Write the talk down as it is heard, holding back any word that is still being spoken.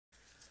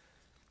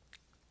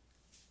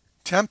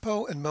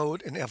Tempo and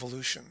Mode in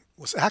Evolution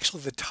was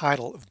actually the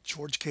title of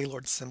George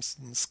Gaylord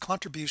Simpson's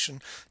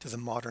contribution to the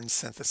modern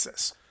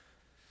synthesis.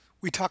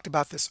 We talked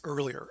about this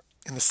earlier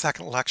in the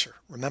second lecture,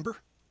 remember?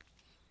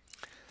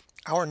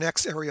 Our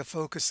next area of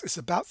focus is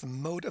about the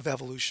mode of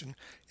evolution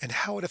and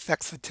how it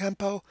affects the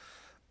tempo,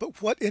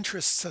 but what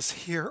interests us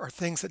here are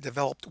things that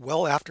developed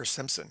well after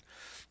Simpson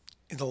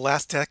in the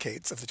last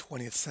decades of the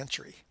 20th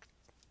century.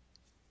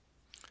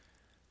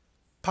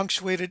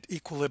 Punctuated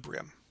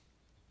equilibrium.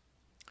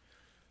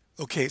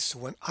 Okay, so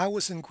when I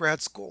was in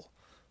grad school,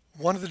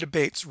 one of the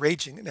debates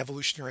raging in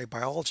evolutionary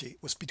biology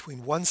was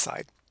between one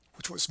side,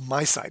 which was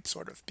my side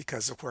sort of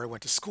because of where I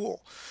went to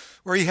school,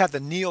 where you had the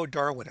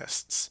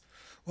neo-Darwinists.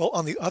 Well,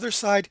 on the other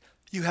side,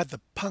 you had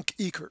the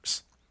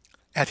punk-ekers,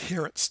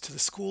 adherents to the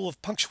school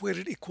of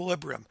punctuated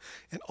equilibrium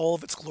and all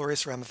of its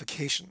glorious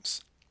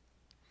ramifications.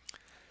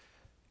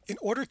 In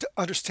order to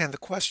understand the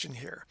question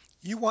here,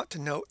 you want to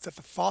note that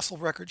the fossil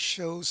record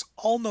shows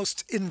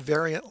almost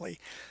invariantly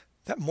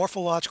that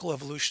morphological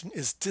evolution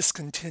is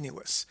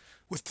discontinuous,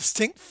 with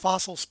distinct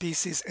fossil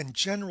species and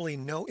generally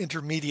no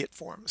intermediate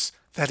forms,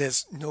 that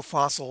is, no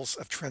fossils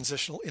of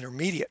transitional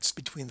intermediates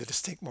between the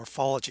distinct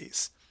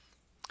morphologies.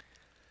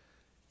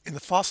 In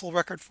the fossil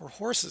record for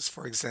horses,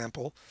 for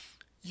example,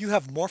 you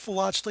have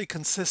morphologically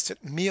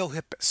consistent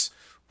Miohippus,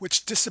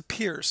 which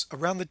disappears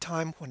around the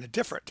time when a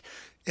different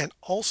and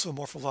also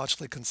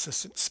morphologically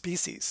consistent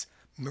species,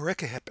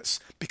 Mericahippus,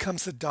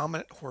 becomes the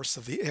dominant horse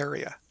of the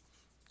area.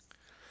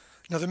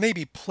 Now, there may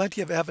be plenty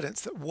of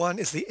evidence that one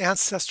is the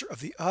ancestor of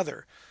the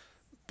other,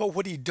 but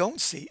what you don't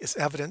see is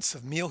evidence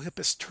of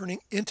Miohippus turning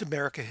into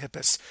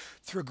Mericahippus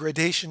through a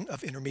gradation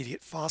of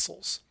intermediate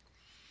fossils.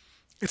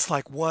 It's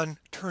like one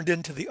turned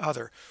into the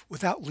other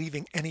without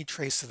leaving any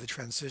trace of the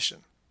transition.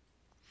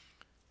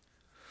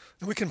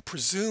 Now, we can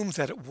presume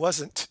that it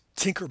wasn't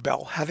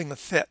Tinkerbell having a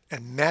fit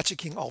and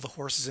magicking all the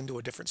horses into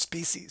a different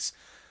species.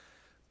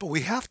 But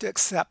we have to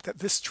accept that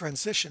this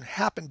transition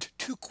happened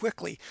too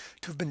quickly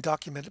to have been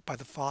documented by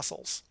the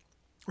fossils.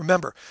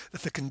 Remember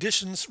that the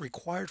conditions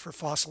required for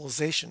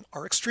fossilization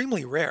are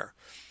extremely rare.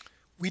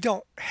 We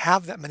don't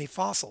have that many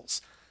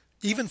fossils,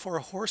 even for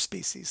a horse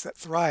species that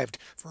thrived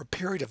for a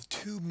period of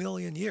 2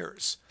 million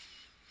years.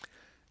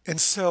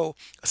 And so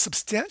a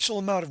substantial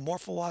amount of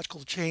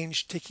morphological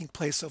change taking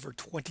place over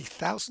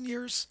 20,000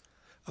 years,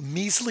 a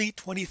measly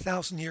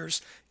 20,000 years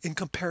in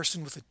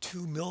comparison with a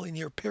 2 million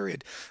year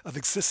period of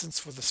existence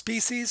for the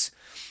species,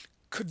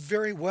 could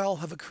very well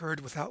have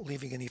occurred without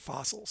leaving any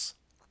fossils.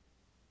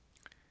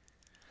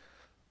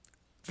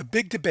 The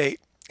big debate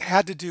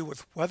had to do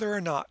with whether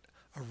or not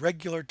a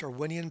regular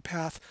Darwinian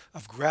path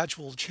of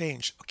gradual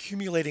change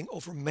accumulating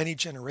over many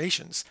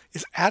generations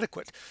is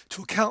adequate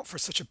to account for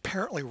such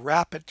apparently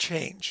rapid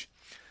change.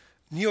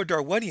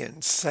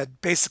 Neo-Darwinians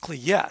said basically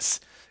yes,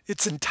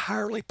 it's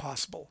entirely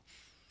possible.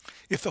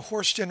 If the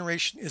horse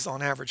generation is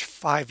on average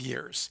 5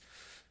 years,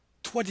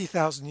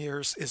 20,000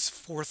 years is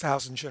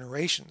 4,000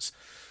 generations,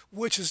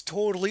 which is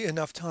totally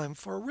enough time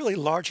for a really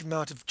large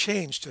amount of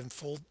change to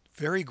unfold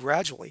very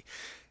gradually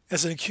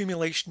as an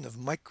accumulation of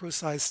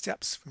micro-sized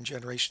steps from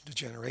generation to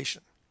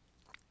generation.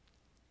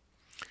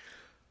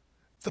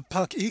 The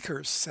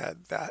punk-ekers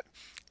said that,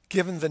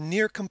 given the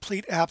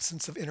near-complete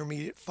absence of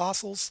intermediate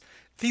fossils,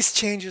 these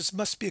changes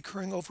must be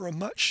occurring over a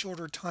much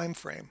shorter time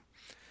frame.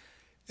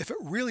 If it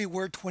really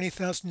were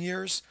 20,000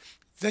 years,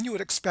 then you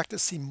would expect to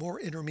see more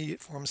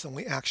intermediate forms than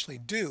we actually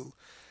do,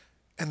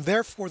 and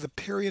therefore the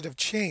period of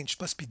change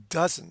must be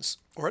dozens,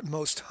 or at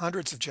most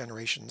hundreds of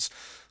generations,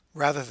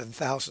 rather than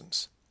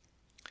thousands.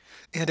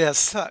 And as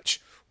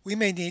such, we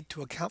may need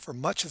to account for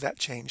much of that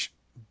change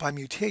by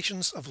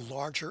mutations of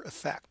larger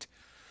effect,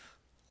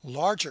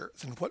 larger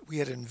than what we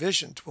had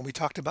envisioned when we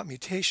talked about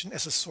mutation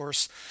as a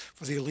source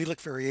for the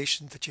allelic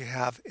variation that you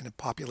have in a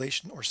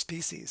population or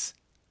species.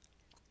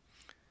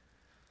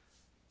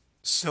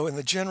 So in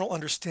the general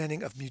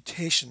understanding of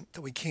mutation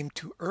that we came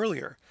to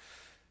earlier,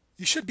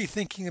 you should be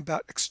thinking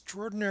about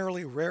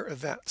extraordinarily rare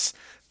events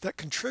that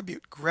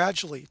contribute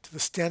gradually to the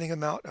standing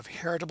amount of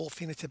heritable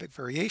phenotypic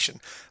variation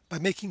by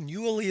making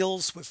new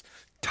alleles with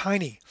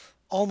tiny,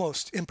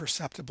 almost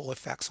imperceptible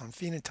effects on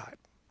phenotype.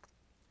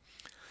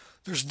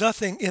 There's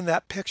nothing in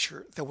that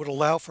picture that would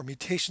allow for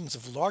mutations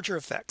of larger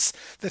effects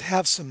that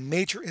have some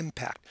major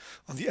impact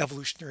on the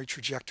evolutionary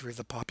trajectory of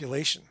the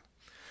population.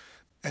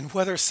 And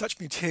whether such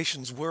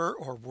mutations were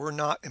or were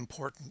not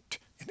important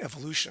in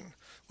evolution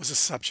was a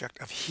subject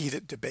of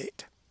heated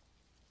debate.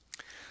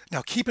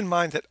 Now keep in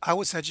mind that I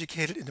was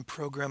educated in a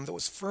program that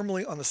was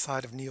firmly on the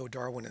side of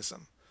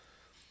neo-Darwinism.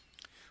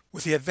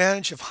 With the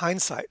advantage of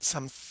hindsight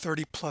some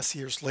 30 plus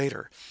years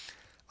later,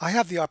 I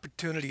have the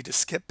opportunity to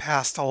skip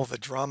past all of the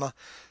drama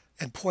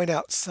and point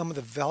out some of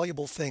the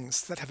valuable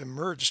things that have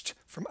emerged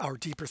from our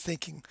deeper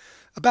thinking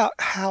about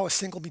how a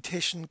single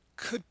mutation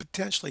could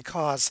potentially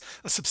cause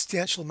a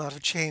substantial amount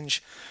of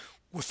change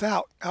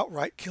without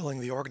outright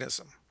killing the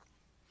organism.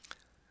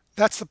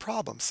 That's the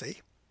problem, see?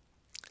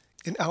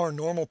 In our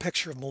normal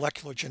picture of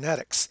molecular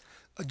genetics,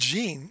 a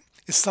gene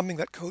is something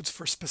that codes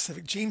for a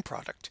specific gene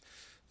product,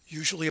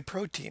 usually a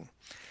protein,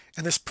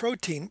 and this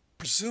protein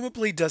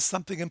presumably does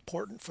something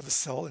important for the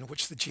cell in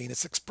which the gene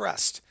is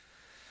expressed.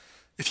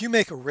 If you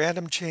make a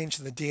random change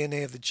in the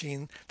DNA of the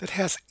gene that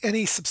has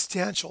any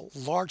substantial,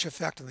 large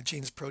effect on the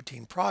gene's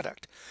protein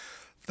product,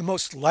 the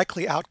most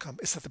likely outcome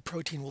is that the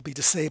protein will be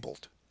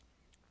disabled.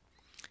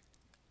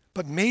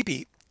 But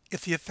maybe,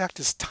 if the effect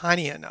is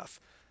tiny enough,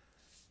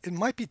 it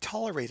might be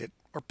tolerated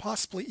or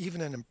possibly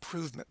even an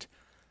improvement.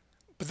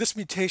 But this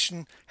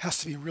mutation has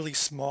to be really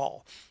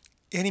small.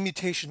 Any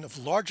mutation of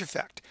large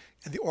effect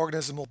and the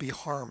organism will be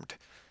harmed.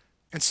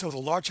 And so the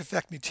large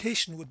effect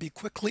mutation would be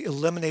quickly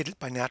eliminated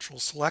by natural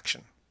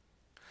selection.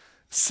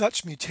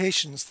 Such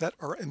mutations that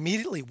are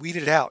immediately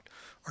weeded out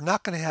are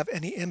not going to have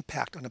any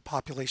impact on a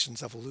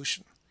population's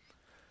evolution.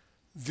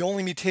 The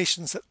only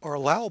mutations that are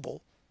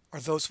allowable are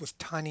those with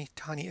tiny,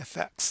 tiny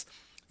effects.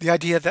 The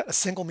idea that a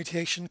single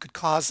mutation could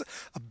cause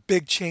a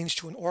big change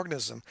to an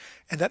organism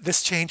and that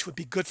this change would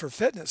be good for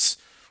fitness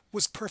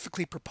was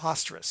perfectly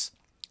preposterous.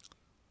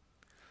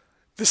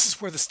 This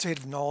is where the state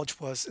of knowledge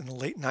was in the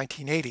late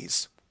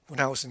 1980s when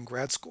I was in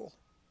grad school.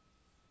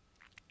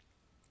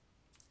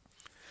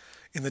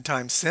 In the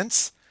time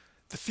since,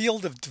 the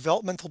field of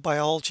developmental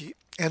biology,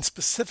 and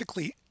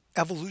specifically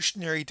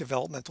evolutionary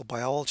developmental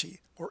biology,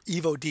 or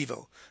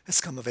EVO-DEVO,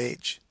 has come of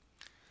age.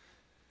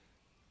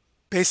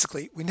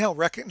 Basically, we now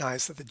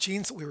recognize that the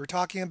genes that we were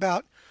talking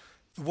about,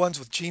 the ones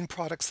with gene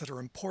products that are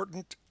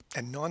important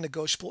and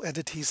non-negotiable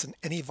entities in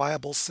any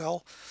viable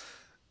cell,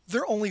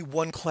 they're only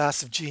one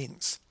class of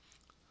genes.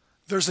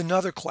 There's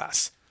another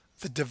class,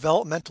 the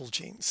developmental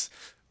genes,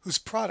 whose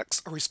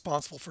products are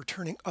responsible for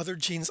turning other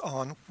genes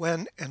on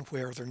when and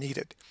where they're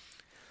needed.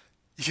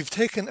 If you've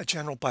taken a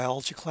general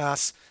biology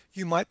class,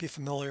 you might be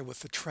familiar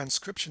with the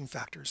transcription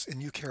factors in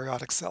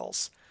eukaryotic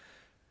cells.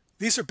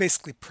 These are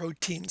basically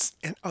proteins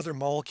and other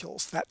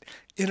molecules that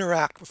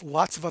interact with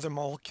lots of other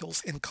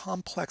molecules in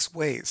complex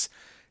ways,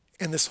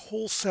 and this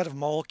whole set of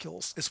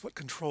molecules is what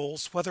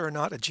controls whether or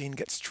not a gene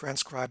gets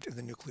transcribed in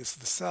the nucleus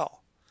of the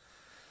cell.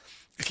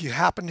 If you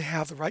happen to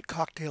have the right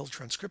cocktail of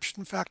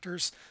transcription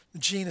factors, the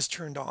gene is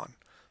turned on.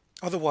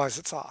 Otherwise,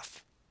 it's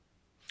off.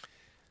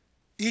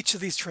 Each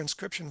of these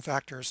transcription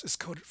factors is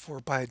coded for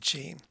by a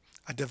gene,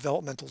 a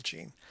developmental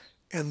gene,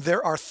 and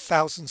there are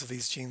thousands of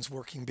these genes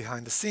working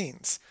behind the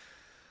scenes,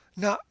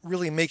 not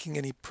really making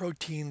any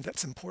protein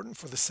that's important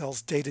for the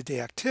cell's day-to-day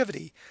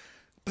activity,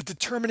 but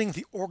determining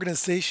the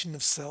organization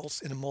of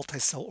cells in a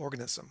multicell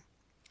organism.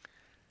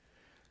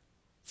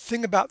 The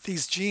thing about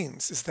these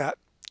genes is that,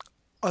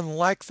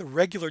 unlike the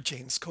regular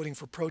genes coding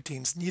for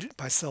proteins needed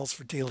by cells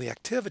for daily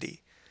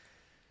activity,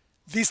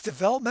 these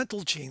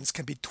developmental genes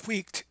can be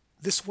tweaked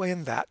this way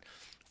and that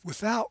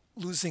without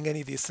losing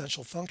any of the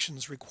essential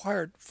functions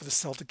required for the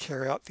cell to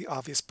carry out the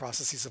obvious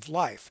processes of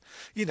life,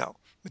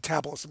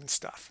 metabolism and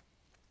stuff.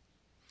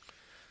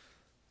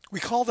 We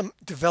call them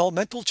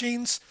developmental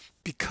genes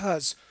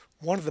because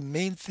one of the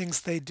main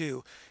things they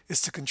do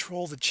is to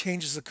control the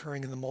changes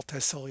occurring in the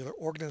multicellular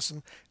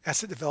organism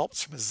as it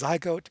develops from a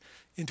zygote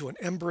into an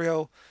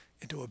embryo,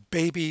 into a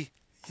baby,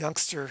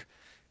 youngster,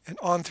 and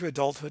on through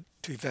adulthood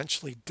to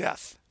eventually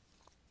death.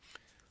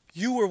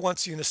 You were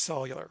once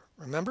unicellular,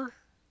 remember?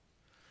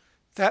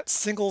 That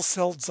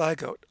single-celled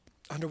zygote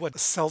underwent a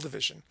cell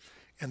division,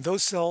 and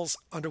those cells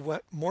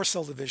underwent more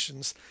cell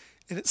divisions,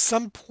 and at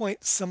some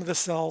point some of the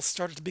cells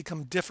started to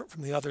become different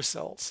from the other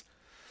cells.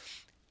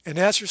 And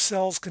as your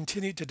cells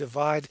continued to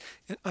divide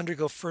and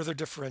undergo further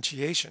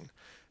differentiation,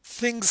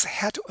 things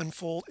had to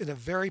unfold in a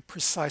very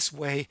precise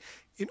way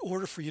in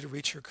order for you to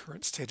reach your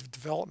current state of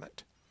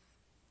development.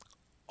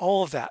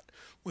 All of that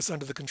was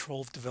under the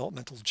control of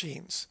developmental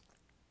genes.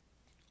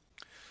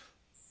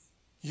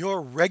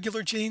 Your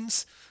regular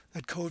genes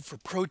that code for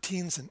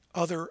proteins and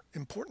other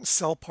important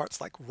cell parts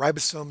like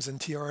ribosomes and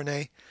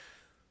tRNA,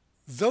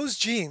 those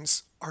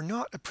genes are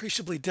not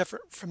appreciably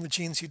different from the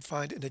genes you'd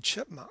find in a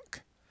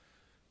chipmunk.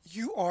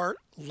 You are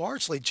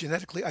largely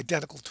genetically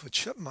identical to a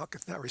chipmunk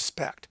in that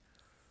respect.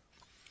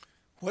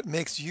 What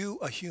makes you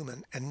a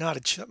human and not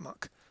a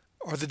chipmunk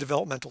are the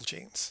developmental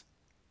genes.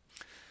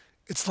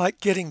 It's like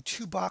getting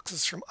two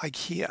boxes from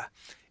IKEA,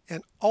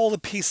 and all the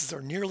pieces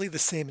are nearly the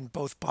same in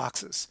both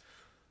boxes.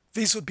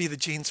 These would be the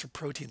genes for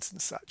proteins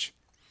and such.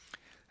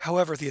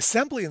 However, the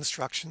assembly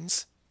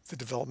instructions, the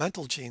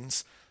developmental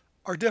genes,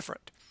 are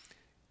different.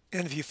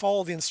 And if you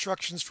follow the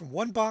instructions from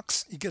one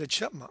box, you get a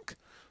chipmunk,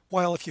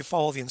 while if you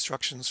follow the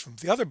instructions from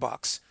the other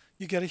box,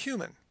 you get a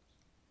human.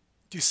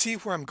 Do you see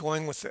where I'm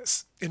going with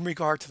this in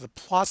regard to the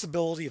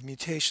plausibility of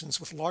mutations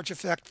with large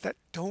effect that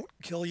don't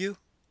kill you?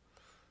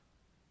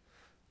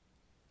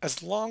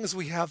 As long as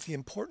we have the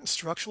important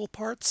structural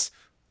parts,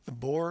 the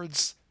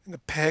boards, and the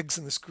pegs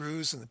and the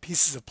screws and the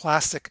pieces of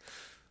plastic,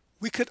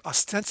 we could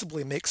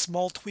ostensibly make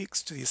small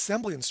tweaks to the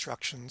assembly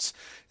instructions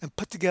and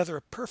put together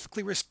a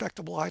perfectly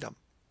respectable item,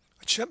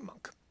 a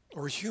chipmunk,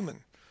 or a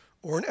human,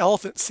 or an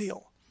elephant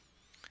seal.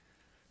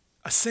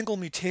 A single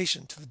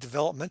mutation to the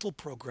developmental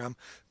program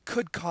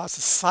could cause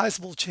a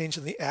sizable change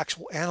in the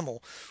actual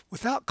animal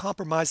without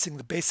compromising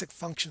the basic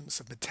functions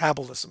of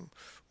metabolism,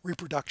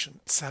 reproduction,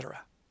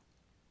 etc.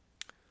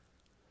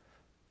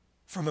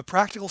 From a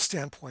practical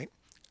standpoint,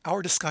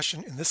 our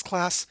discussion in this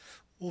class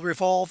will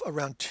revolve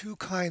around two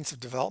kinds of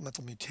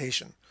developmental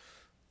mutation.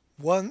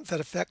 One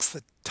that affects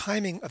the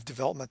timing of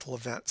developmental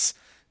events,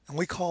 and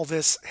we call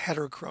this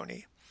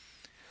heterochrony,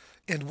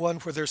 and one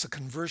where there's a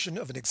conversion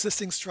of an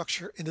existing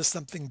structure into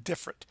something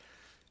different,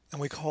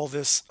 and we call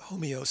this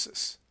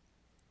homeosis.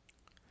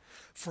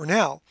 For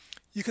now,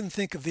 you can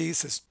think of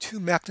these as two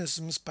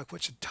mechanisms by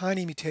which a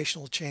tiny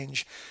mutational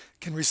change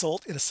can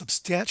result in a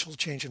substantial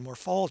change in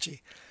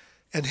morphology,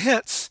 and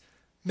hence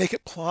make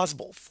it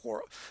plausible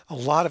for a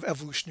lot of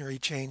evolutionary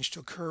change to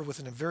occur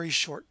within a very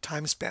short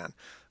time span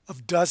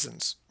of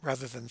dozens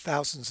rather than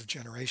thousands of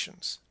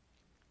generations.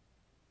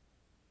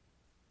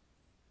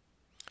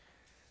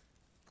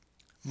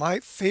 My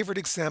favorite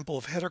example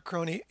of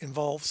heterochrony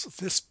involves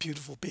this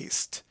beautiful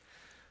beast,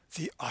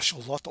 the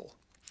axolotl,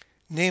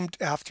 named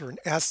after an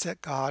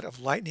Aztec god of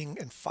lightning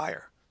and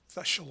fire,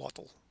 the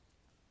xolotl.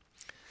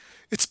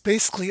 It's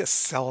basically a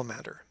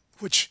salamander,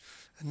 which,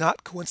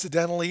 not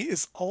coincidentally,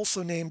 is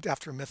also named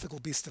after a mythical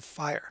beast of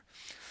fire,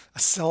 a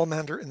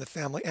salamander in the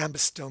family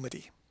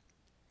Ambistomidae.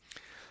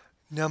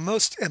 Now,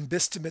 most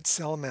ambistomid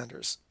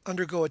salamanders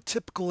undergo a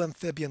typical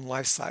amphibian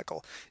life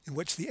cycle in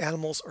which the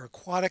animals are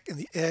aquatic in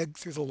the egg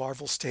through the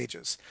larval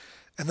stages,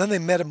 and then they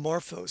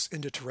metamorphose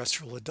into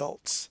terrestrial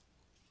adults.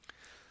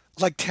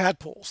 Like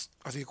tadpoles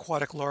are the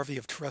aquatic larvae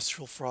of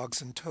terrestrial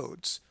frogs and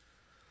toads.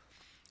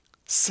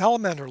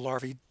 Salamander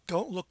larvae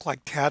don't look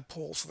like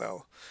tadpoles,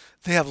 though.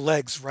 They have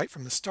legs right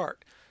from the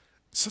start.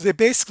 So they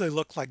basically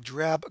look like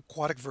drab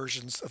aquatic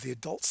versions of the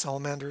adult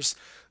salamanders,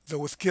 though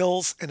with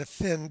gills and a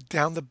fin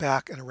down the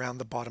back and around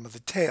the bottom of the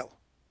tail.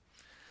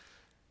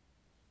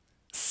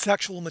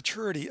 Sexual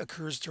maturity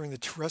occurs during the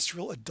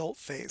terrestrial adult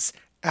phase,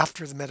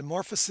 after the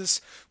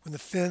metamorphosis, when the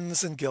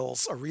fins and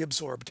gills are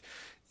reabsorbed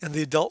and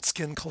the adult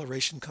skin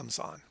coloration comes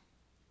on.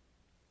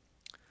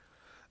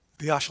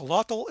 The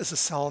axolotl is a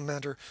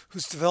salamander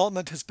whose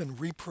development has been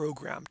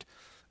reprogrammed.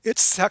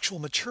 Its sexual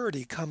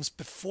maturity comes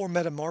before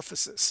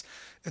metamorphosis,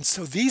 and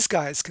so these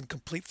guys can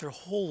complete their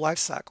whole life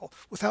cycle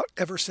without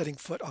ever setting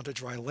foot onto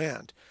dry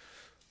land,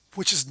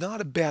 which is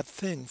not a bad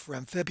thing for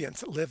amphibians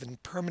that live in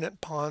permanent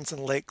ponds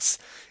and lakes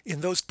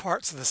in those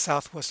parts of the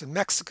southwestern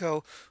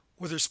Mexico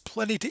where there's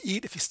plenty to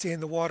eat if you stay in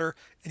the water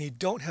and you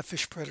don't have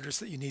fish predators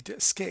that you need to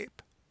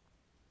escape.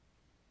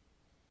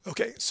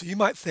 Okay, so you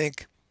might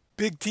think,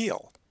 big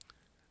deal.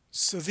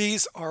 So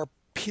these are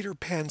Peter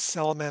Pan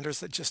salamanders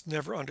that just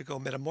never undergo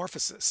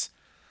metamorphosis.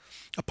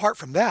 Apart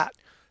from that,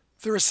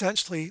 they're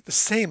essentially the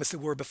same as they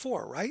were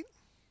before, right?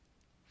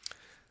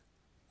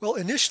 Well,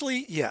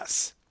 initially,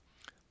 yes.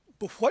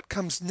 But what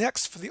comes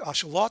next for the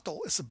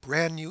axolotl is a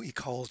brand new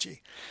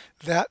ecology,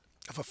 that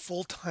of a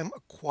full-time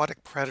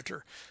aquatic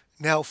predator,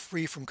 now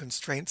free from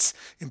constraints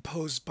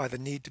imposed by the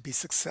need to be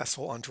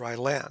successful on dry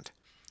land.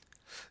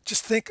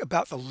 Just think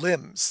about the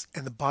limbs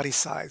and the body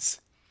size.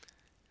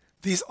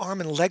 These arm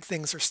and leg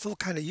things are still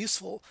kind of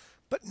useful,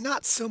 but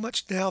not so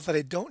much now that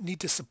I don't need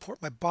to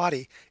support my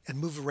body and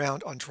move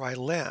around on dry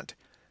land.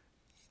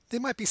 They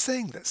might be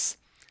saying this.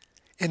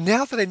 And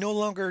now that I no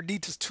longer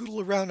need to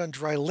tootle around on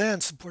dry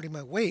land supporting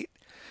my weight,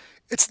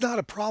 it's not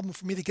a problem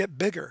for me to get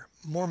bigger,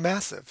 more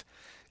massive,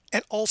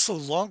 and also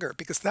longer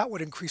because that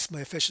would increase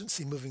my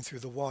efficiency moving through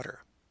the water.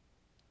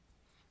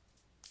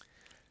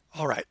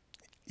 All right,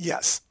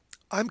 yes,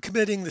 I'm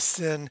committing the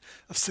sin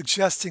of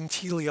suggesting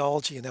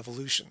teleology in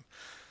evolution.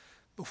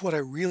 But what I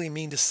really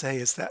mean to say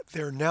is that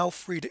they're now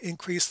free to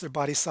increase their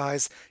body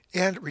size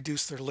and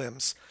reduce their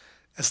limbs,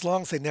 as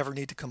long as they never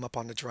need to come up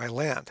onto dry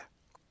land.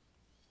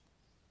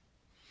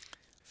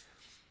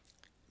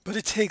 But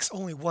it takes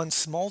only one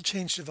small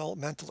change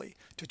developmentally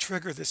to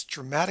trigger this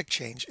dramatic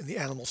change in the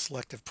animal's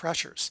selective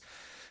pressures.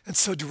 And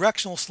so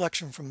directional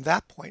selection from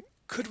that point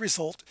could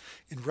result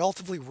in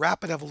relatively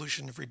rapid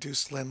evolution of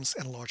reduced limbs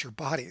and larger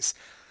bodies.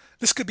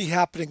 This could be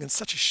happening in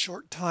such a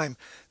short time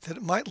that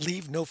it might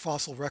leave no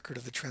fossil record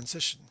of the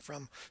transition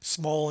from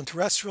small and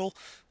terrestrial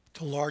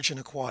to large and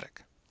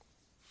aquatic.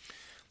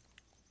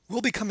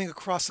 We'll be coming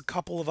across a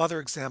couple of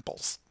other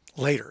examples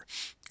later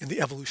in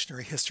the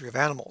evolutionary history of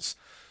animals,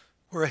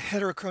 where a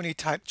heterochrony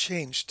type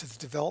change to the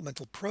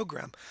developmental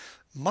program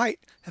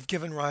might have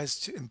given rise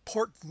to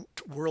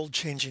important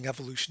world-changing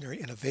evolutionary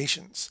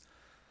innovations.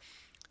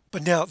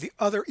 But now the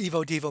other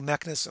evo-devo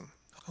mechanism,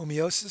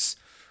 homeosis,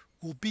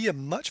 will be a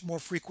much more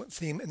frequent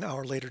theme in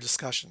our later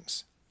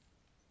discussions.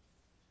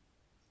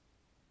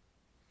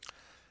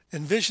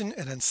 Envision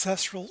an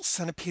ancestral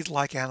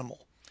centipede-like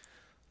animal.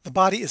 The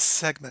body is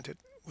segmented,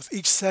 with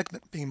each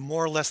segment being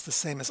more or less the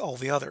same as all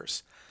the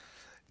others.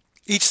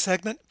 Each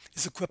segment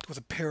is equipped with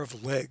a pair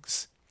of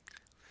legs.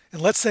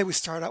 And let's say we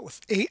start out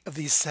with 8 of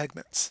these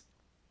segments.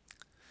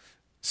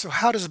 So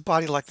how does a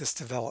body like this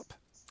develop?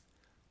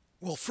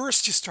 Well,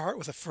 first you start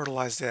with a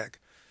fertilized egg,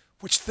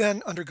 which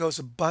then undergoes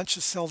a bunch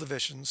of cell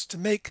divisions to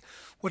make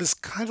what is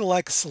kind of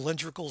like a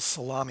cylindrical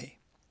salami.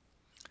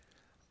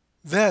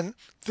 Then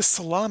the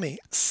salami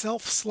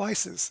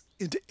self-slices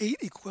into 8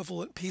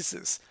 equivalent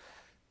pieces,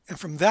 and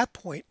from that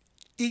point,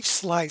 each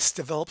slice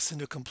develops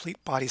into a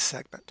complete body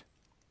segment.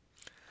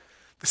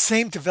 The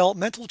same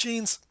developmental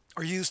genes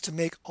are used to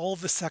make all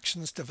of the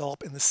sections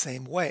develop in the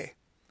same way.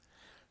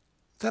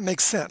 That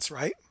makes sense,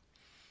 right?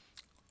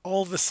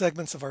 All of the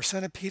segments of our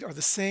centipede are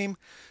the same,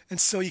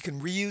 and so you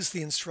can reuse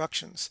the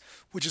instructions,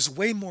 which is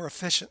way more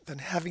efficient than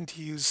having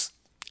to use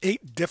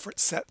 8 different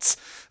sets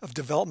of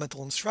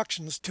developmental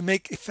instructions to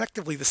make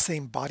effectively the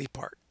same body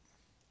part.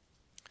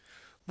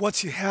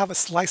 Once you have a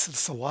slice of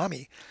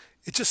salami,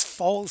 it just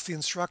follows the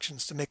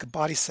instructions to make a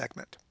body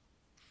segment.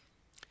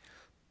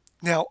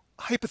 Now,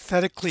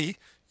 hypothetically,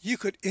 you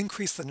could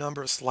increase the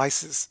number of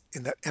slices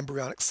in that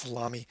embryonic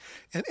salami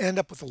and end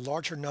up with a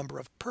larger number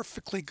of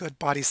perfectly good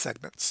body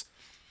segments.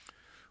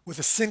 With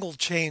a single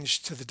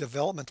change to the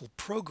developmental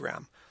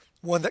program,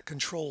 one that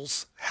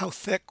controls how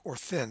thick or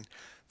thin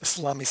the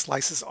salami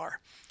slices are,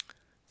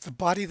 the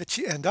body that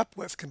you end up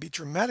with can be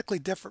dramatically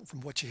different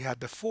from what you had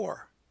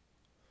before.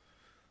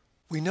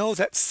 We know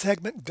that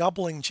segment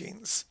doubling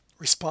genes,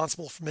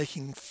 responsible for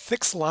making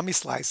thick salami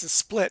slices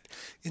split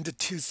into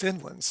 2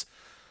 thin ones,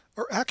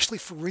 are actually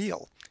for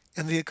real,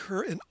 and they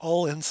occur in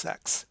all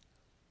insects.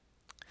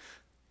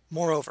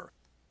 Moreover,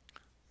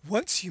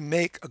 once you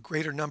make a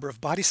greater number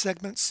of body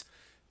segments,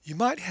 you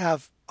might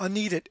have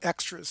unneeded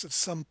extras of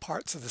some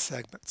parts of the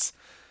segments,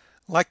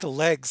 like the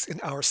legs in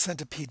our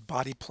centipede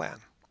body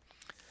plan.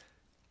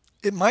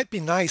 It might be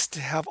nice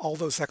to have all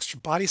those extra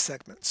body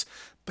segments,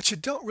 but you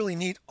don't really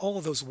need all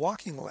of those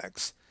walking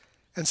legs,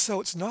 and so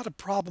it's not a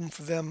problem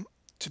for them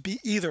to be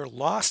either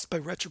lost by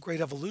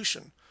retrograde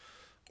evolution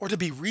or to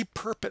be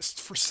repurposed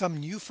for some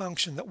new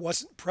function that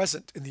wasn't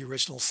present in the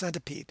original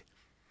centipede.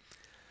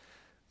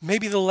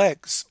 Maybe the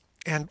legs,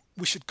 and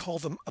we should call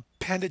them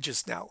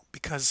appendages now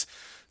because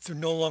they're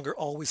no longer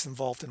always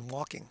involved in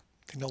walking.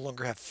 They no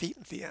longer have feet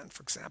at the end,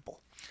 for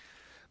example.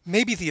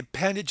 Maybe the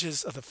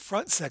appendages of the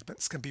front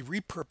segments can be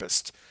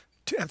repurposed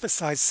to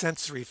emphasize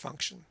sensory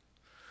function.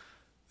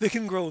 They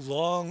can grow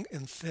long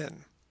and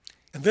thin,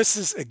 and this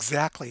is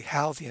exactly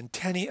how the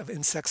antennae of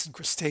insects and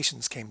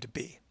crustaceans came to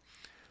be.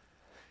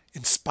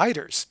 In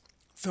spiders,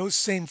 those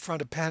same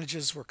front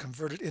appendages were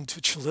converted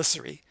into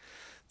chelicerae,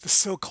 the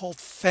so-called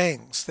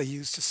fangs they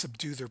use to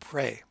subdue their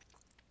prey.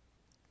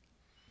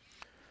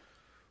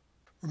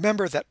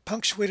 Remember that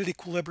punctuated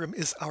equilibrium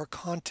is our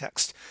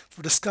context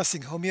for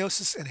discussing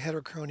homeosis and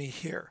heterochrony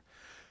here.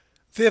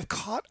 They have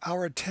caught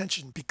our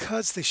attention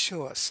because they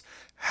show us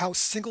how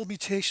single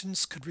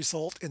mutations could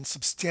result in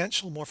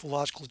substantial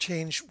morphological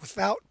change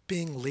without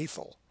being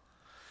lethal.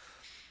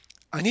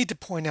 I need to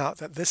point out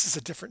that this is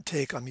a different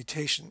take on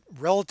mutation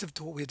relative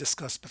to what we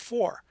discussed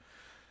before.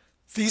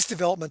 These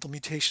developmental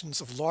mutations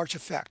of large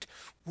effect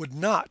would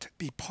not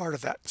be part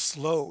of that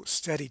slow,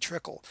 steady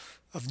trickle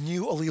of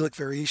new allelic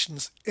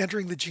variations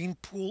entering the gene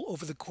pool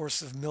over the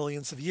course of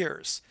millions of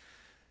years.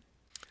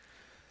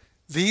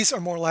 These are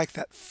more like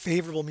that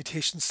favorable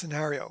mutation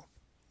scenario,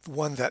 the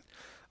one that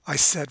I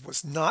said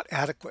was not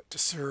adequate to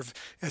serve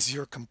as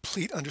your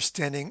complete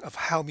understanding of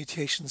how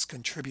mutations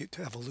contribute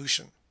to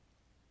evolution.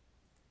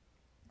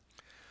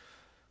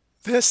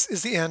 This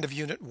is the end of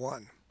Unit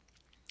 1.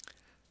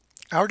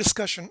 Our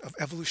discussion of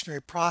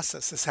evolutionary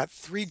process has had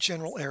 3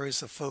 general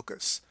areas of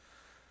focus: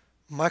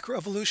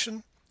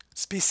 microevolution,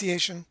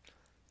 speciation,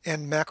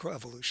 and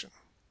macroevolution.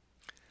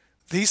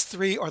 These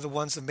 3 are the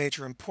ones of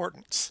major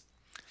importance.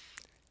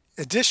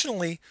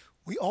 Additionally,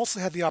 we also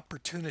had the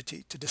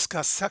opportunity to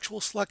discuss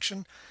sexual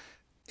selection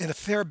and a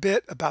fair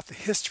bit about the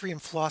history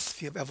and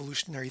philosophy of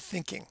evolutionary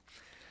thinking.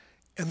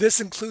 And this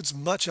includes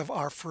much of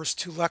our first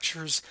 2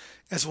 lectures,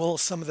 as well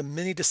as some of the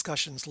many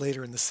discussions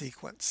later in the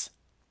sequence.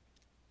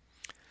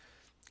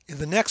 In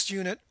the next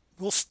unit,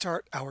 we'll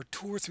start our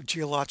tour through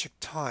geologic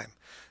time,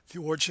 the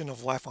origin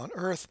of life on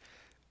Earth,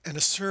 and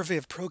a survey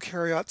of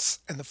prokaryotes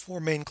and the 4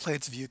 main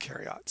clades of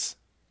eukaryotes.